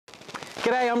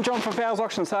G'day, I'm John from Fowles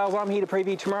Auctions and Sales. I'm here to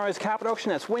preview tomorrow's carpet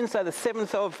auction. It's Wednesday the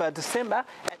 7th of December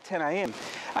at 10 a.m.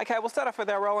 Okay, we'll start off with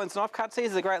our roll-ins and off-cuts.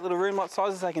 These are great little room lot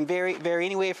sizes. They can vary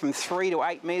anywhere from 3 to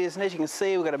 8 metres. And as you can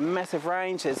see, we've got a massive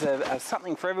range. There's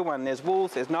something for everyone. There's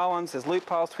wools, there's nylons, there's loop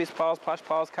piles, twist piles, plush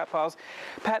piles, cut piles,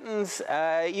 patterns,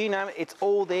 you name it, it's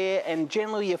all there. And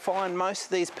generally you find most of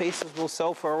these pieces will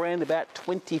sell for around about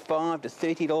 $25 to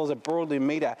 $30 a broadloom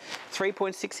metre.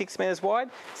 3.66 metres wide,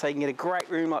 so you can get a great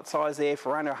room lot size there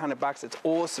for under $100. It's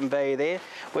awesome value there.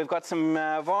 We've got some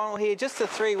vinyl here, just the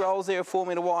 3 rolls there, 4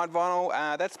 metre wide vinyl.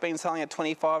 That's been selling at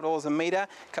 $25 a metre.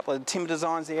 A couple of timber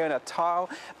designs there and a tile.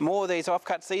 More of these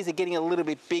offcuts, these are getting a little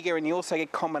bit bigger, and you also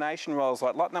get combination rolls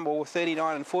like lot number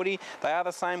 39 and 40. They are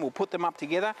the same. We'll put them up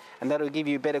together and that'll give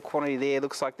you better quantity there.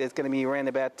 Looks like there's going to be around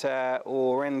about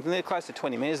around close to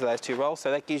 20 metres of those 2 rolls,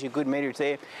 so that gives you good meterage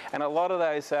there. And a lot of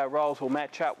those rolls will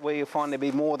match up where you'll find there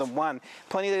be more than one.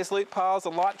 Plenty of these loop piles.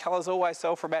 The light colours always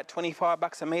sell for about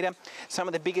 $25 a metre. Some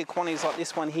of the bigger quantities like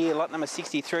this one here, lot number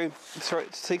 62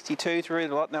 through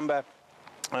to lot number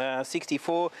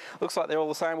 64, looks like they're all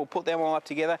the same. We'll put them all up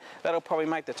together. That'll probably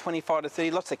make the 25 to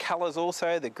 30. Lots of colours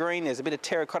also. The green, there's a bit of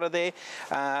terracotta there.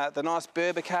 The nice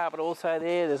Berber carpet also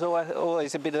there. There's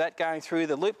always a bit of that going through.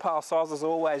 The loop pile size is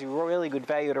always really good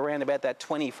value at around about that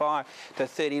 $25 to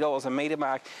 $30 a metre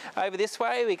mark. Over this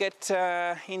way we get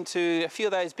into a few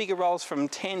of those bigger rolls from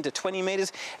 10 to 20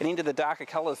 metres and into the darker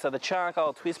colours. So the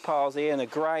charcoal twist piles there and the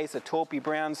greys, the taupey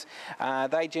browns,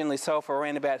 they generally sell for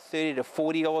around about $30 to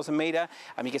 $40 a metre.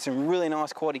 You get some really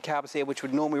nice quality carpets there, which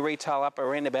would normally retail up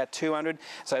around about $200.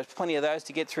 So there's plenty of those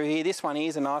to get through here. This one here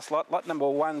is a nice lot, lot number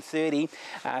 130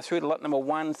 through to lot number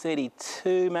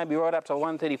 132, maybe right up to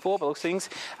 134. But looks things,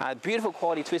 beautiful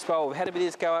quality twist pile. We've had a bit of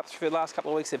this go up through the last couple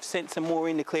of weeks. They've sent some more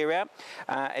in to clear out.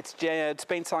 It's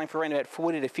been selling for around about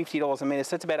 $40 to $50 a metre,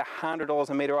 so that's about $100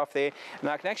 a metre off there.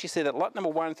 And I can actually see that lot number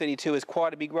 132 is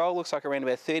quite a big roll. Looks like around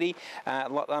about 30.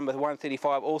 Lot number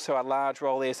 135 also a large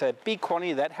roll there. So big quantity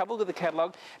of that. Have a look at the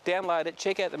catalogue. Download it,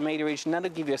 check out the meterage, and that'll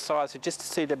give you a size for just to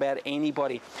suit about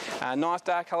anybody. Nice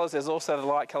dark colours. There's also the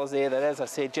light colours there that, as I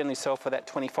said, generally sell for that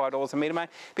 $25 a metre, mate.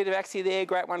 Bit of axie there,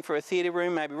 great one for a theatre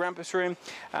room, maybe rumpus room.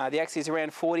 The axie's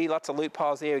around 40, lots of loop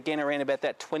piles there, again around about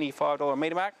that $25 a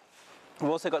metre mark. We've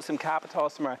also got some carpet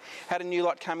tiles tomorrow. Had a new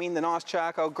lot come in, the nice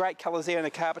charcoal, great colours there in the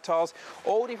carpet tiles.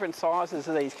 All different sizes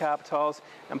of these carpet tiles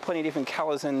and plenty of different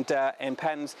colours and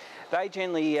patterns. They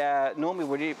generally normally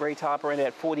would retail up around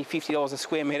about $40, $50 a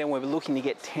square metre, and we're looking to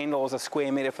get $10 a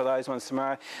square metre for those ones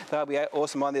tomorrow. They'll be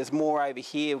awesome. There's more over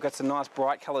here. We've got some nice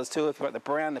bright colours too. We've got the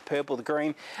brown, the purple, the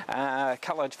green,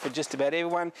 colour for just about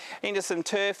everyone. Into some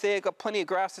turf there. Got plenty of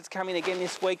grass that's coming again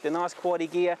this week. The nice quality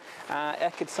gear.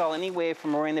 That could sell anywhere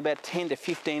from around about $10 to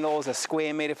 $15 a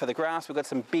square metre for the grass. We've got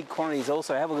some big quantities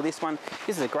also. Have a look at this one.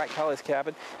 This is a great colour, this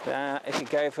carpet. It could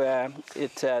go for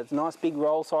nice big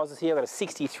roll sizes here. I've got a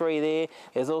 63 there.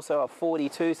 There's also a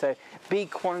 42, so big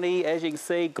quantity, as you can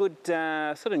see. Good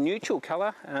sort of neutral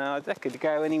colour. That could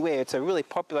go anywhere. It's a really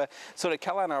popular sort of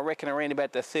colour, and I reckon around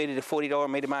about the $30 to $40 a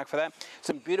metre mark for that.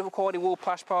 Some beautiful quality wool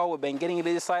plush pile. We've been getting a bit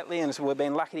of this lately, and so we've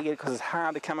been lucky to get it because it's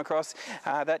hard to come across.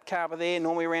 That carpet there,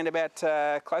 normally around about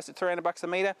close to $300 a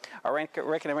metre. I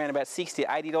reckon around about $60 to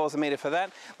 $80 a metre for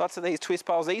that. Lots of these twist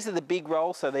piles. These are the big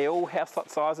rolls, so they're all house lot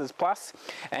sizes plus,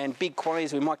 and big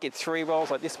quantities. We might get 3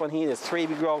 rolls like this one here. There's 3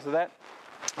 big rolls of that.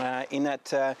 In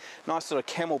that nice sort of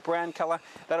camel brown colour.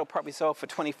 That'll probably sell for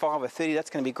 25 or 30. That's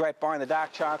going to be great buying. The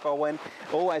dark charcoal one,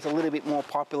 always a little bit more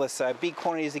popular. So big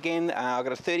quantities again. I've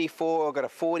got a 34, I've got a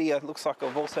 40. It looks like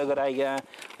I've also got a,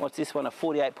 what's this one, a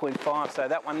 48.5. So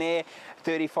that one there,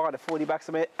 35 to $40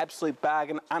 a minute. Absolute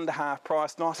bargain, under half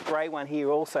price. Nice grey one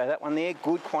here also. That one there,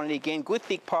 good quantity again. Good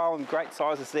thick pile and great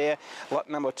sizes there. Lot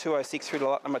number 206 through to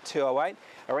lot number 208.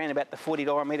 Around about the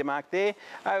 $40 a metre mark there.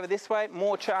 Over this way,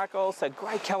 more charcoal. So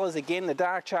great colours again. The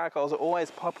dark charcoals are always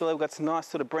popular. We've got some nice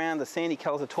sort of brown, the sandy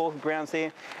colours, the taupey browns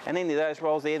there. And then those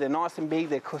rolls there, they're nice and big.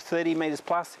 They're 30 metres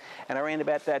plus and around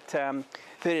about that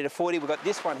 30 to 40. We've got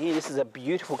this one here. This is a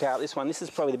beautiful carpet. This is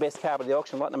probably the best carpet of the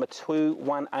auction. Lot number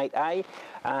 218A.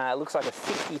 Looks like a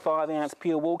 65-ounce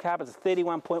pure wool carpet. It's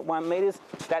 31.1 metres.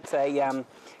 That's a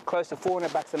close to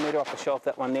 $400 a metre off the shelf,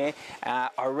 that one there.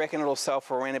 I reckon it'll sell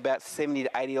for around about $70 to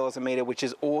 $80 a metre, which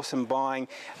is awesome buying.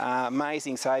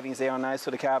 Amazing savings there on those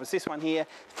sort of carpets. This one here,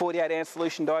 48-ounce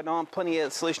solution dyed nylon. Plenty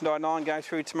of solution dyed nylon going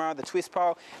through tomorrow. The twist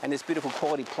pile and this beautiful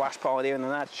quality plush pile there, and then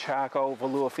that charcoal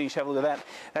velour finish. Have a look at that.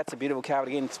 That's a beautiful carpet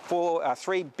again. It's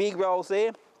 3 big rolls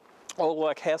there. all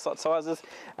like house lot sizes,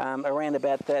 around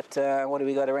about that, what do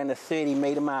we got, around the 30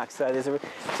 metre mark. So there's a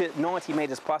 90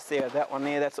 metres plus there, that one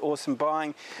there, that's awesome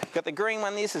buying. Got the green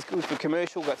one, this is good for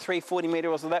commercial, got 340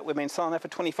 metres of that, we've been selling that for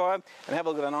 25. And have a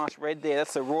look at the nice red there,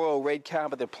 that's the royal red car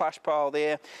with the plush pile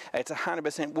there. It's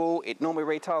 100% wool, it normally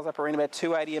retails up around about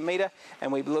 $2.80 a metre,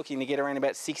 and we're looking to get around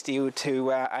about $60 to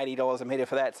 $80 a metre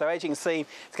for that. So as you can see,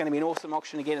 it's going to be an awesome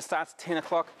auction again. It starts at 10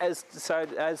 o'clock, as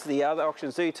the other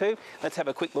auctions do too. Let's have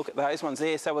a quick look at those ones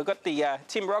there. So we've got the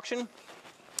timber auction.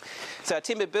 So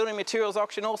timber building materials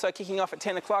auction also kicking off at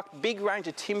 10 o'clock. Big range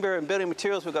of timber and building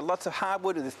materials. We've got lots of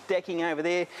hardwood with this decking over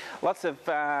there. Lots of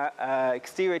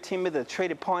exterior timber, the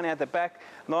treated pine out the back.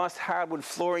 Nice hardwood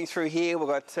flooring through here. We've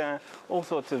got all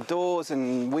sorts of doors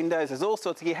and windows. There's all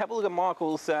sorts of gear. Have a look at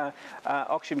Michael's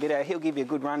auction video. He'll give you a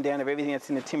good rundown of everything that's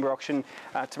in the timber auction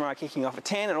tomorrow, kicking off at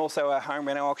 10, and also a home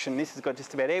rental auction. This has got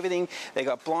just about everything. They've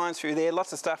got blinds through there,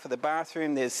 lots of stuff for the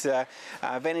bathroom. There's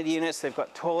vanity units. They've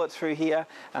got toilets through here.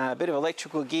 A bit of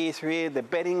electrical gear through here. The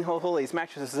bedding, all these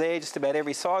mattresses there, just about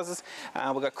every sizes.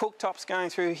 We've got cooktops going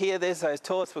through here. There's those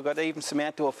toilets. We've got even some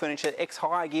outdoor furniture,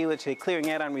 ex-hire gear, which they're clearing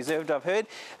out unreserved, I've heard.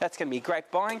 That's going to be great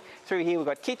buying. Through here we've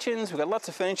got kitchens, we've got lots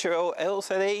of furniture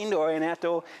also there, indoor and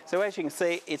outdoor. So as you can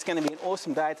see, it's going to be an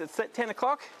awesome day. It's at 10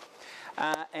 o'clock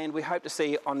and we hope to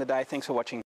see you on the day. Thanks for watching.